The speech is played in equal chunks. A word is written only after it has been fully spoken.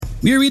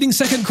We are reading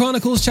 2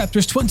 Chronicles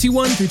chapters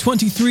 21 through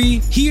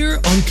 23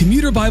 here on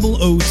Commuter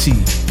Bible OT.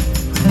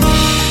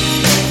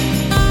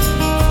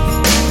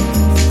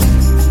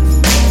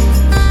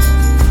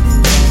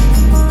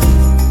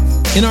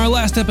 In our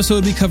last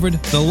episode, we covered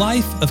the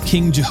life of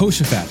King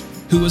Jehoshaphat,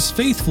 who was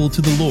faithful to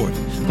the Lord.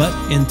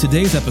 But in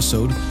today's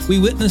episode, we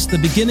witness the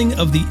beginning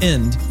of the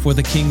end for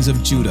the kings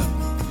of Judah.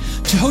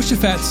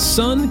 Jehoshaphat's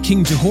son,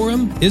 King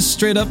Jehoram, is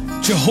straight up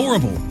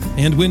Jehorrible,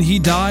 and when he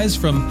dies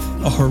from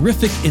a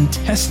horrific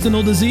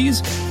intestinal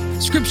disease,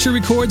 Scripture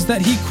records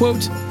that he,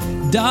 quote,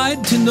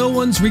 died to no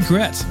one's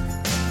regret.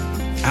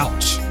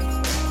 Ouch.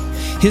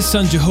 His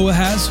son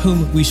Jehoahaz,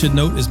 whom we should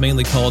note is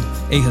mainly called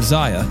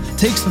Ahaziah,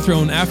 takes the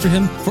throne after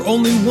him for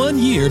only 1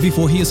 year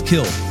before he is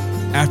killed.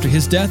 After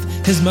his death,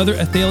 his mother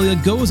Athaliah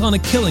goes on a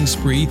killing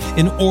spree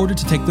in order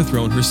to take the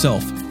throne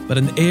herself, but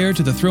an heir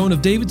to the throne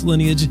of David's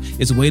lineage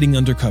is waiting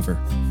under cover.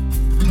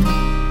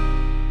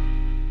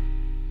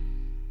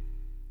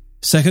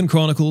 2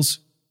 Chronicles,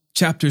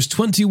 chapters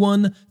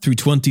 21 through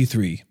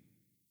 23.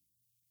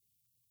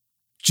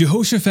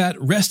 Jehoshaphat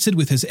rested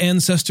with his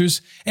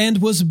ancestors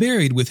and was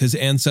buried with his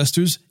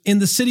ancestors in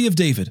the city of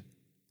David.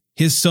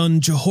 His son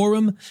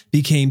Jehoram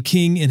became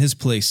king in his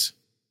place.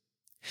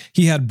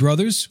 He had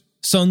brothers,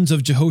 sons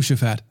of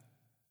Jehoshaphat: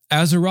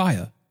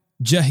 Azariah,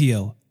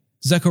 Jehiel,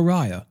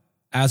 Zechariah,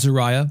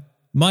 Azariah,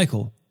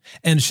 Michael,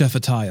 and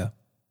Shephatiah.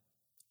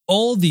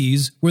 All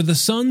these were the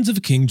sons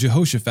of King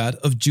Jehoshaphat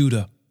of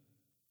Judah.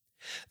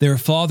 Their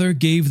father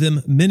gave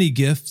them many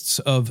gifts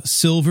of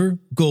silver,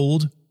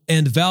 gold,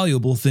 and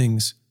valuable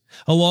things,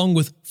 along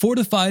with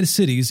fortified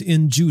cities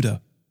in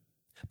Judah.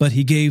 But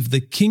he gave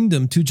the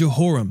kingdom to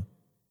Jehoram,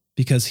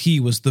 because he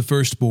was the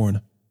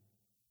firstborn.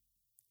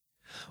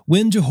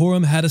 When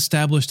Jehoram had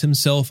established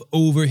himself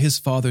over his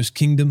father's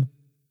kingdom,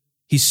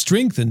 he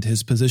strengthened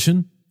his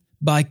position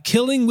by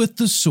killing with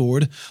the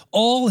sword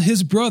all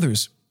his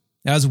brothers,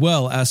 as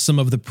well as some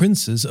of the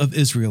princes of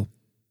Israel.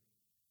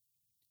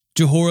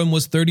 Jehoram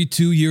was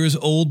 32 years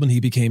old when he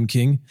became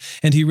king,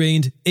 and he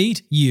reigned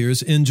 8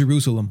 years in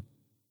Jerusalem.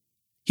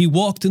 He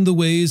walked in the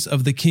ways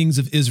of the kings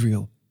of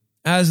Israel,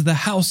 as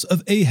the house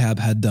of Ahab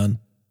had done,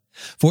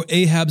 for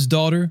Ahab's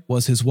daughter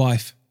was his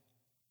wife.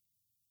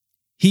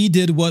 He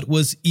did what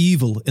was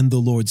evil in the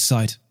Lord's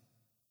sight,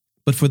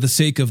 but for the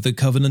sake of the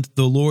covenant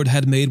the Lord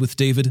had made with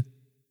David,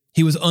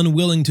 he was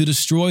unwilling to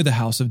destroy the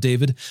house of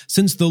David,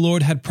 since the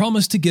Lord had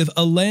promised to give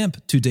a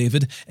lamp to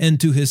David and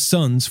to his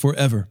sons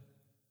forever.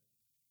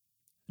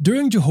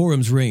 During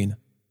Jehoram's reign,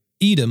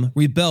 Edom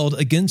rebelled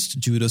against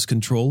Judah's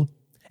control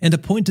and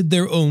appointed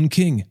their own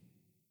king.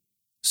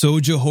 So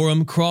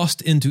Jehoram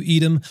crossed into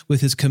Edom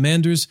with his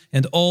commanders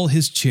and all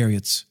his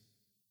chariots.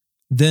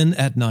 Then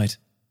at night,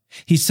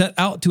 he set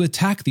out to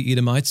attack the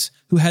Edomites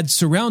who had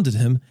surrounded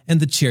him and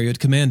the chariot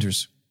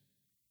commanders.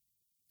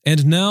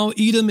 And now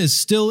Edom is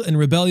still in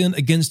rebellion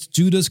against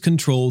Judah's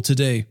control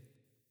today.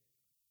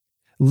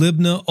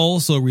 Libnah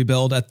also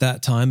rebelled at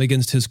that time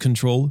against his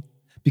control,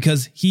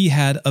 because he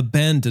had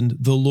abandoned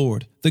the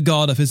Lord, the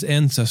God of his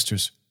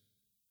ancestors.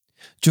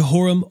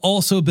 Jehoram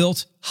also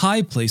built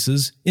high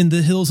places in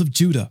the hills of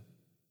Judah,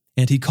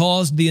 and he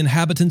caused the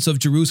inhabitants of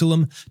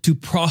Jerusalem to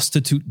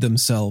prostitute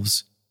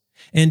themselves,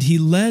 and he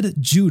led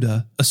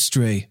Judah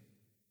astray.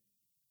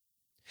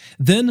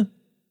 Then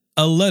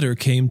a letter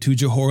came to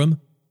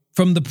Jehoram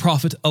from the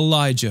prophet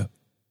Elijah,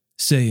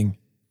 saying,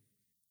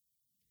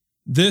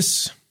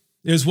 "This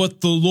is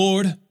what the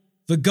Lord,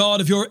 the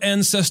God of your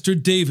ancestor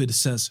David,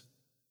 says.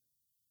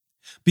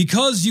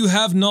 Because you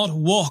have not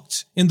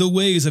walked in the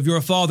ways of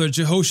your father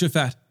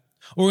Jehoshaphat,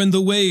 or in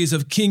the ways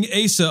of King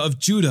Asa of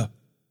Judah,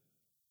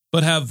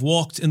 but have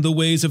walked in the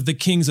ways of the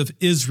kings of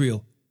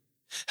Israel,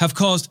 have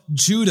caused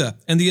Judah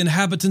and the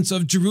inhabitants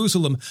of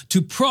Jerusalem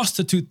to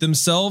prostitute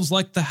themselves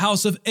like the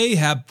house of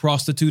Ahab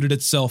prostituted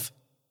itself,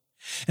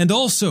 and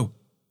also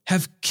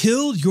have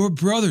killed your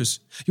brothers,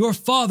 your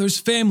father's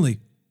family,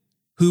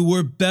 who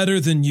were better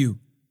than you.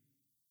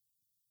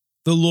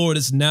 The Lord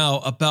is now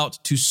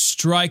about to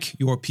strike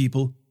your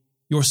people,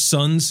 your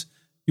sons,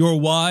 your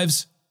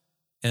wives,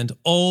 and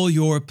all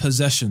your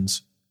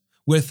possessions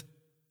with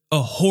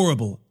a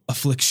horrible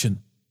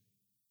affliction.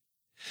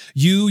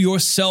 You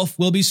yourself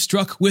will be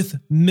struck with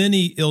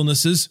many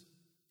illnesses,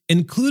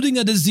 including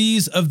a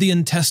disease of the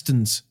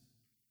intestines,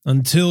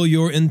 until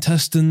your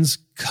intestines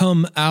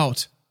come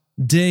out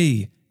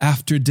day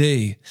after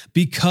day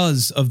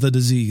because of the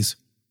disease."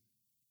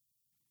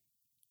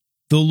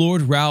 The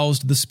Lord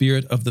roused the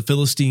spirit of the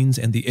Philistines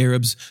and the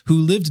Arabs who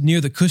lived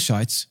near the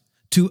Cushites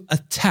to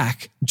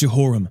attack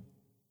Jehoram.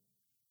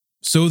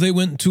 So they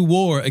went to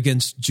war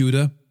against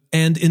Judah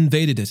and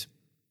invaded it.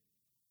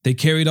 They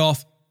carried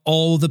off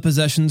all the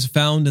possessions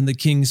found in the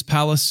king's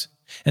palace,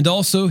 and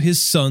also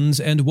his sons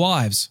and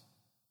wives.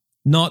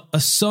 Not a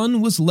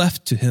son was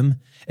left to him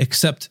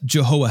except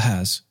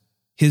Jehoahaz,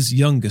 his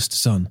youngest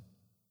son.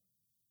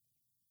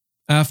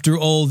 After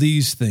all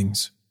these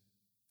things,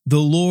 the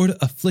Lord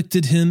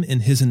afflicted him in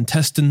his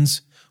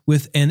intestines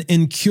with an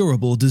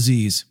incurable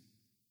disease.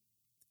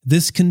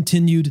 This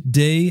continued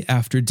day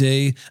after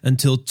day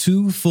until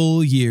 2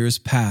 full years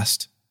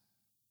passed,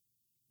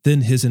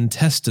 Then his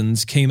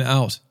intestines came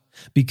out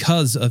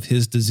because of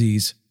his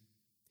disease,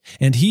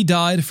 and he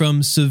died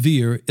from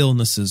severe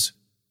illnesses.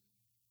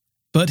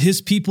 But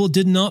his people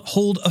did not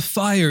hold a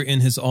fire in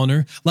his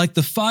honor like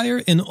the fire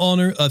in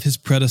honor of his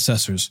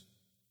predecessors.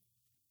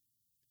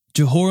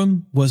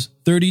 Jehoram was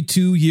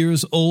 32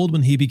 years old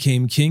when he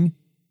became king.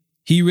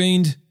 He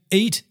reigned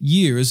 8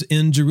 years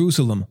in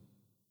Jerusalem.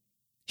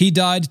 He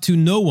died to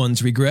no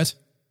one's regret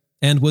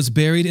and was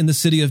buried in the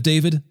city of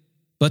David,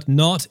 but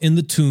not in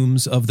the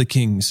tombs of the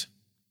kings.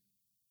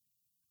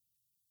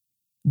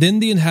 Then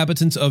the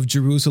inhabitants of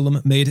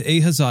Jerusalem made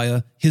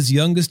Ahaziah, his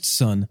youngest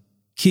son,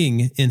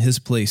 king in his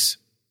place,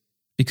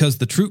 because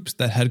the troops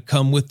that had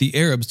come with the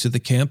Arabs to the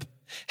camp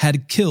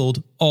had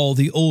killed all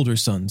the older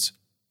sons.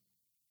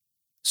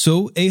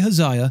 So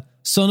Ahaziah,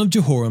 son of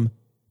Jehoram,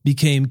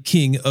 became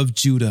king of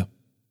Judah.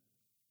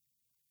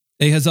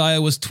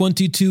 Ahaziah was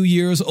 22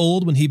 years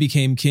old when he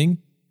became king,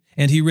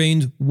 and he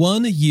reigned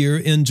 1 year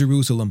in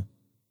Jerusalem.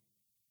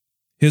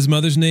 His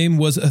mother's name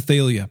was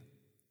Athaliah,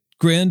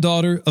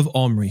 granddaughter of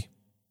Omri.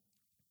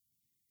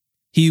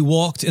 He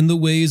walked in the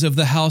ways of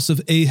the house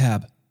of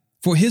Ahab,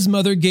 for his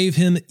mother gave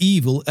him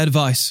evil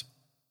advice.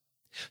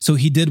 So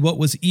he did what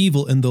was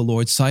evil in the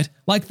Lord's sight,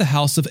 like the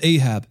house of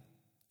Ahab,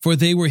 for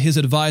they were his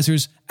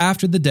advisers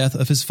after the death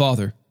of his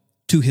father,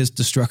 to his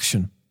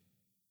destruction.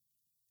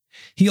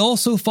 He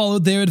also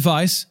followed their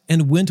advice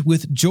and went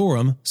with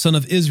Joram, son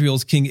of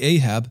Israel's king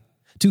Ahab,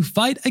 to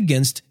fight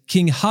against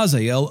King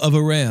Hazael of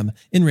Aram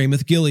in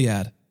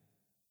Ramoth-Gilead.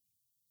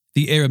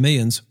 The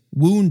Arameans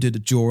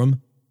wounded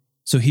Joram,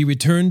 so he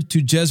returned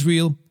to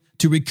Jezreel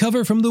to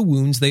recover from the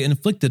wounds they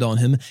inflicted on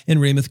him in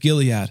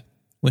Ramoth-Gilead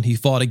when he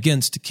fought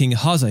against King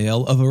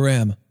Hazael of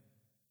Aram.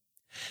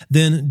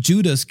 Then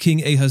Judah's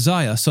king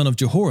Ahaziah, son of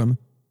Jehoram,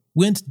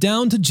 went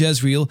down to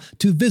Jezreel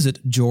to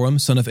visit Joram,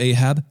 son of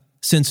Ahab,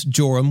 since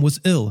Joram was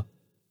ill.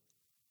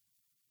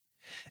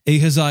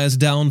 Ahaziah's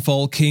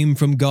downfall came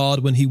from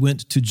God when he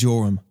went to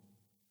Joram.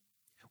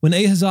 When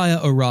Ahaziah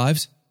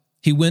arrived,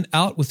 he went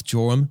out with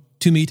Joram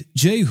to meet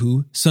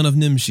Jehu, son of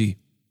Nimshi,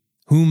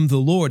 whom the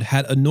Lord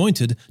had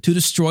anointed to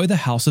destroy the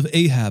house of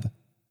Ahab.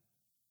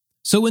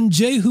 So when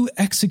Jehu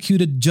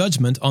executed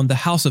judgment on the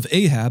house of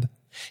Ahab,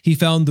 he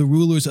found the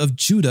rulers of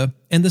Judah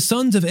and the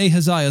sons of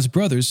Ahaziah's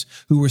brothers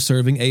who were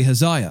serving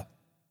Ahaziah,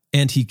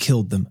 and he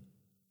killed them.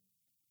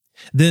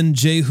 Then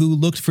Jehu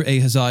looked for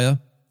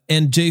Ahaziah,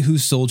 and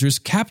Jehu's soldiers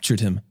captured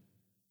him.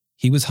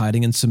 He was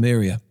hiding in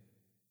Samaria.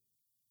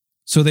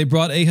 So they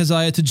brought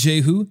Ahaziah to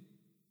Jehu,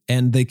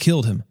 and they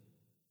killed him.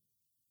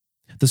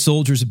 The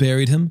soldiers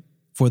buried him,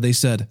 for they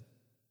said,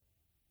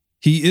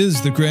 "He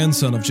is the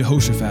grandson of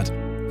Jehoshaphat,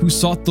 who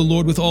sought the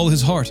Lord with all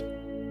his heart."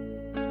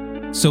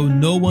 So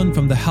no one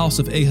from the house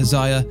of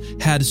Ahaziah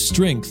had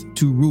strength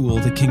to rule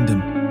the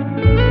kingdom.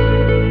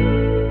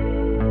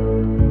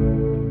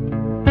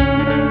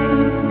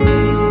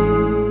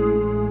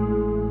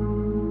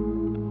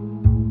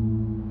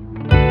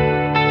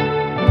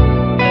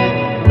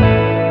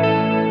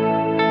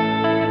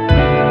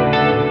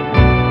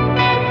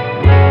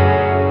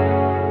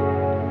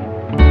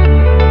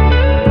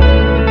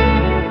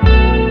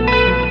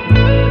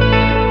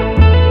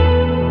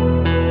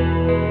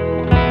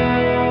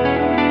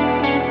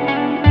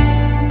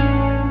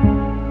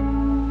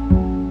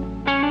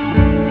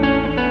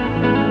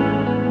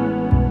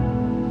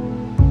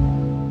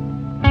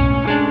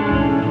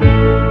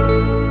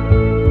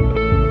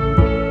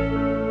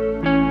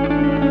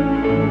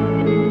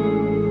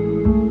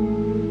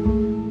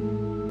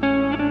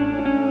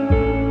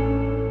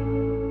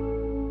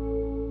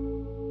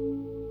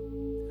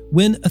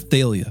 When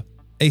Athaliah,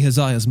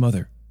 Ahaziah's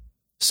mother,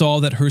 saw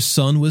that her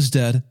son was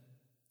dead,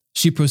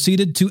 she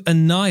proceeded to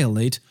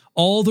annihilate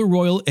all the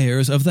royal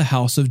heirs of the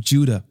house of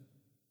Judah.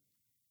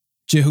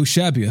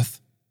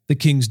 Jehoshabeath, the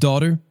king's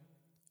daughter,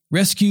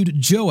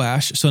 rescued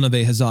Joash, son of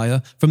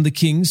Ahaziah, from the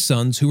king's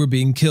sons who were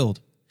being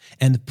killed,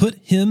 and put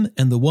him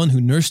and the one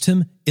who nursed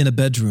him in a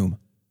bedroom.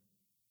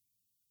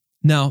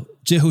 Now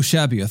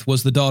Jehoshabeath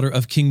was the daughter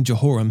of King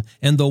Jehoram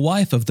and the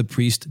wife of the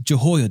priest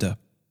Jehoiada.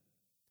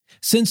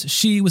 Since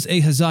she was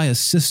Ahaziah's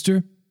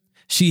sister,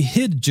 she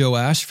hid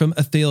Joash from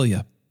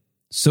Athaliah,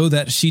 so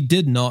that she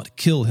did not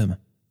kill him.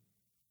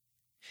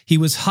 He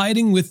was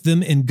hiding with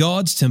them in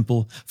God's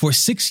temple for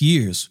 6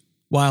 years,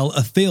 while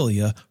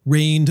Athaliah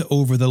reigned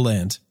over the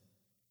land.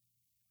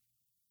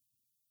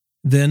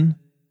 Then,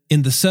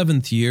 in the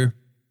 7th year,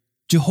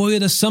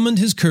 Jehoiada summoned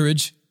his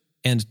courage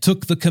and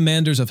took the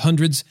commanders of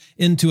hundreds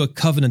into a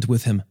covenant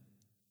with him: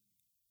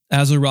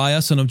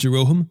 Azariah, son of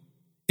Jeroham,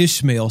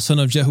 Ishmael, son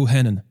of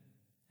Jehohanan,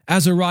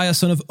 Azariah,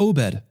 son of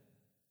Obed,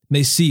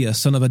 Maaseiah,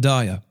 son of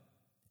Adiah,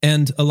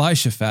 and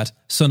Elishaphat,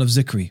 son of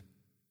Zichri.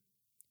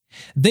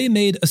 They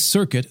made a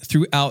circuit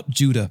throughout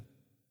Judah.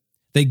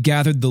 They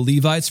gathered the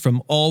Levites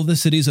from all the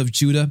cities of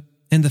Judah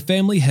and the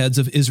family heads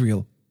of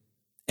Israel,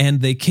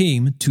 and they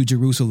came to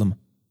Jerusalem.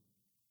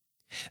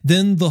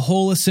 Then the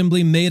whole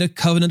assembly made a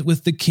covenant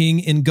with the king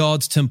in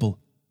God's temple.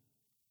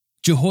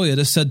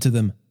 Jehoiada said to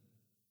them,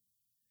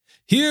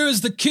 "Here is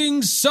the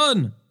king's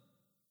son.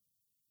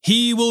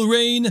 He will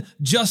reign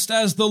just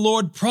as the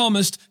Lord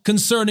promised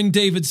concerning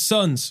David's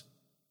sons.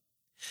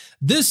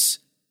 This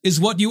is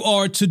what you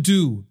are to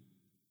do.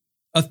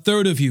 A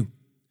third of you,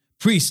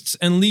 priests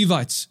and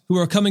Levites who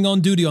are coming on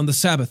duty on the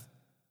Sabbath,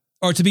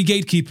 are to be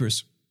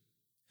gatekeepers.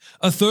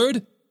 A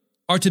third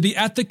are to be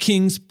at the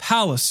king's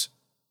palace,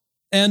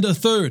 and a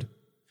third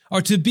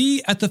are to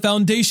be at the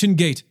foundation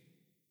gate,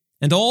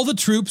 and all the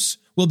troops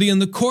will be in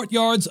the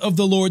courtyards of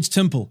the Lord's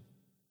temple.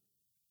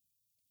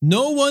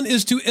 No one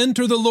is to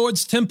enter the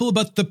Lord's temple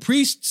but the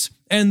priests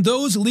and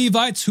those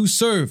Levites who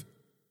serve.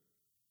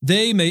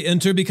 They may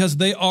enter because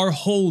they are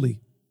holy.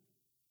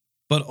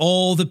 But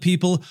all the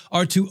people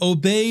are to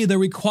obey the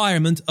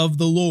requirement of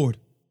the Lord.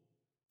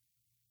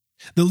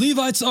 The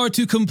Levites are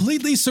to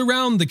completely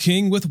surround the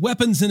king with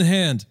weapons in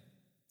hand.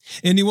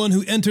 Anyone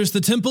who enters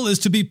the temple is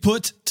to be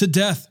put to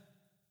death.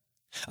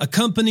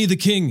 Accompany the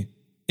king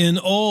in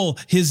all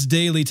his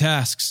daily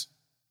tasks.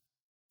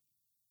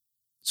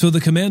 So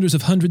the commanders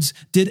of hundreds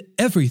did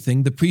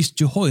everything the priest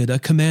Jehoiada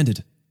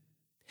commanded.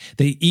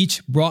 They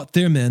each brought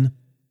their men,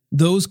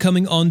 those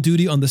coming on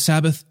duty on the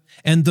Sabbath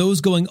and those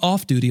going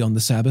off duty on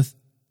the Sabbath,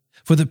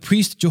 for the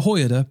priest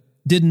Jehoiada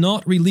did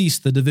not release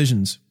the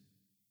divisions.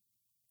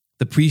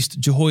 The priest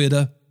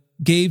Jehoiada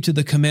gave to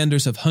the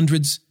commanders of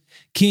hundreds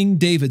King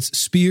David's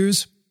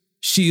spears,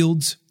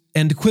 shields,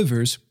 and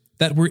quivers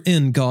that were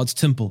in God's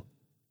temple.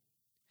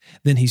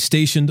 Then he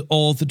stationed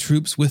all the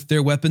troops with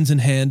their weapons in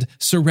hand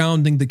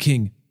surrounding the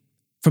king,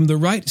 from the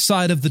right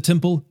side of the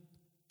temple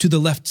to the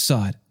left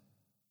side,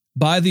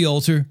 by the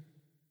altar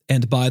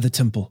and by the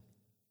temple.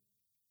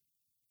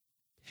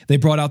 They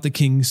brought out the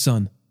king's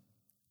son,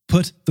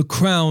 put the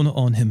crown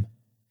on him,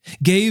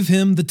 gave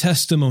him the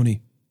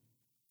testimony,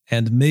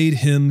 and made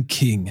him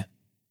king.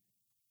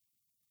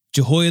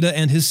 Jehoiada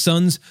and his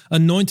sons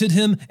anointed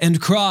him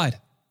and cried,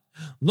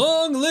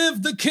 "Long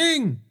live the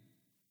king!"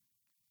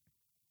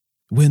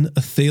 When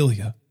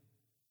Athaliah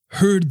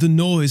heard the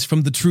noise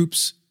from the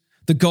troops,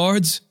 the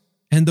guards,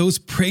 and those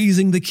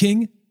praising the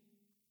king,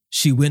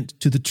 she went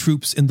to the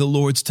troops in the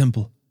Lord's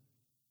temple.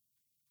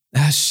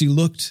 As she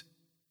looked,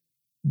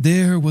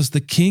 there was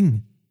the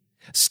king,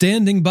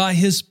 standing by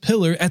his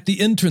pillar at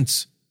the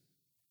entrance.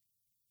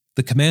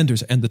 The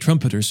commanders and the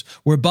trumpeters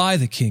were by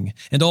the king,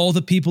 and all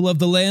the people of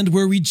the land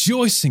were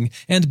rejoicing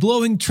and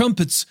blowing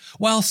trumpets,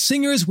 while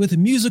singers with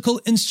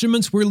musical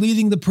instruments were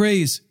leading the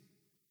praise.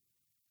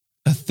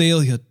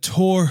 Athaliah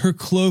tore her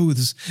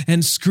clothes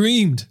and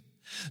screamed,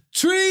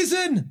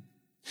 "Treason!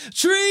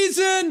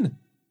 Treason!"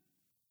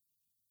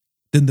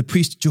 Then the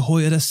priest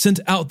Jehoiada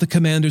sent out the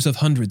commanders of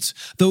hundreds,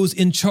 those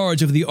in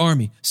charge of the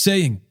army,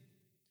 saying,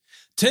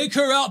 "Take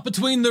her out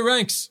between the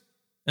ranks,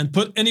 and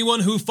put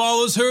anyone who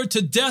follows her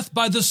to death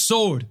by the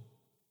sword."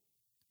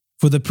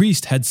 For the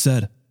priest had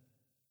said,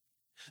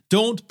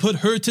 "Don't put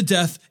her to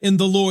death in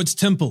the Lord's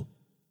temple."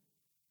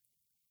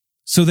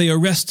 So they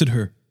arrested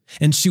her,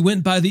 and she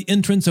went by the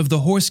entrance of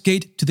the horse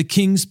gate to the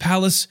king's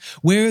palace,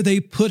 where they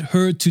put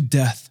her to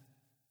death.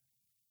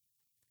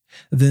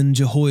 Then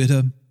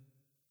Jehoiada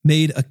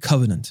made a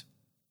covenant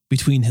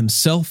between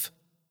himself,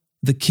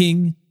 the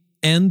king,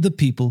 and the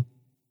people,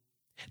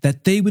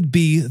 that they would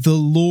be the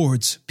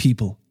Lord's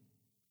people.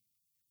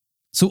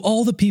 So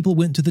all the people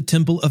went to the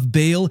temple of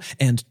Baal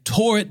and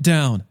tore it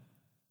down.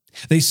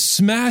 They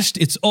smashed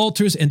its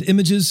altars and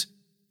images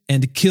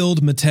and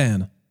killed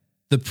Mattan,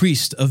 the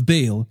priest of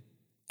Baal,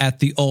 at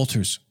the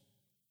altars.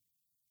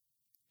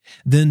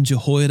 Then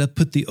Jehoiada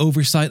put the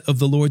oversight of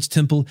the Lord's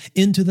temple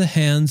into the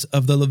hands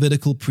of the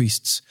Levitical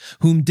priests,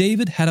 whom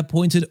David had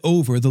appointed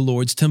over the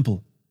Lord's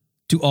temple,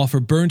 to offer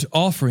burnt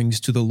offerings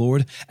to the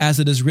Lord, as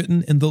it is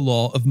written in the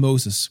law of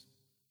Moses,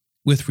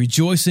 with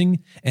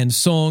rejoicing and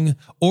song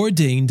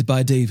ordained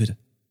by David.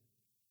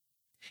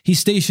 He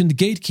stationed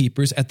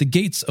gatekeepers at the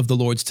gates of the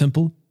Lord's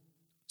temple,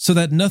 so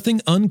that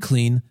nothing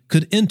unclean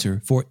could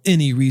enter for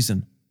any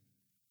reason.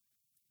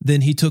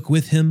 Then he took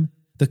with him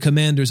the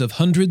commanders of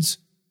hundreds,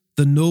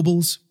 the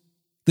nobles,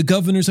 the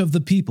governors of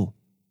the people,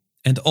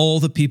 and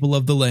all the people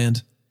of the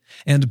land,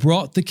 and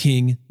brought the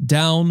king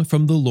down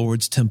from the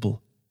Lord's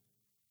temple.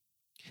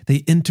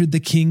 They entered the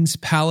king's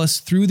palace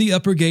through the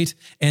upper gate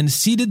and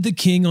seated the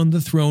king on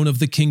the throne of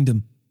the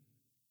kingdom.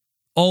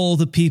 All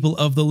the people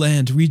of the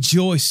land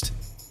rejoiced,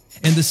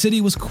 and the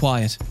city was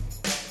quiet,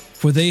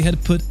 for they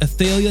had put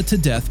Athaliah to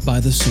death by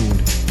the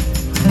sword.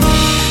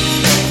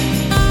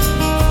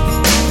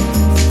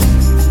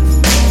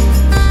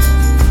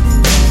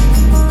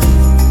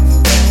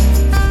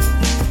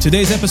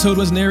 Today's episode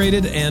was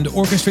narrated and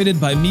orchestrated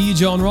by me,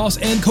 John Ross,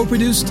 and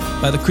co-produced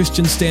by the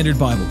Christian Standard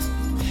Bible.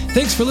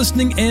 Thanks for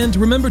listening, and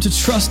remember to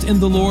trust in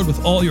the Lord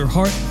with all your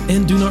heart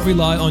and do not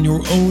rely on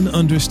your own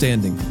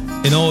understanding.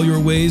 In all your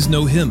ways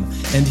know Him,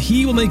 and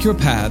He will make your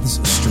paths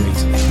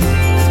straight.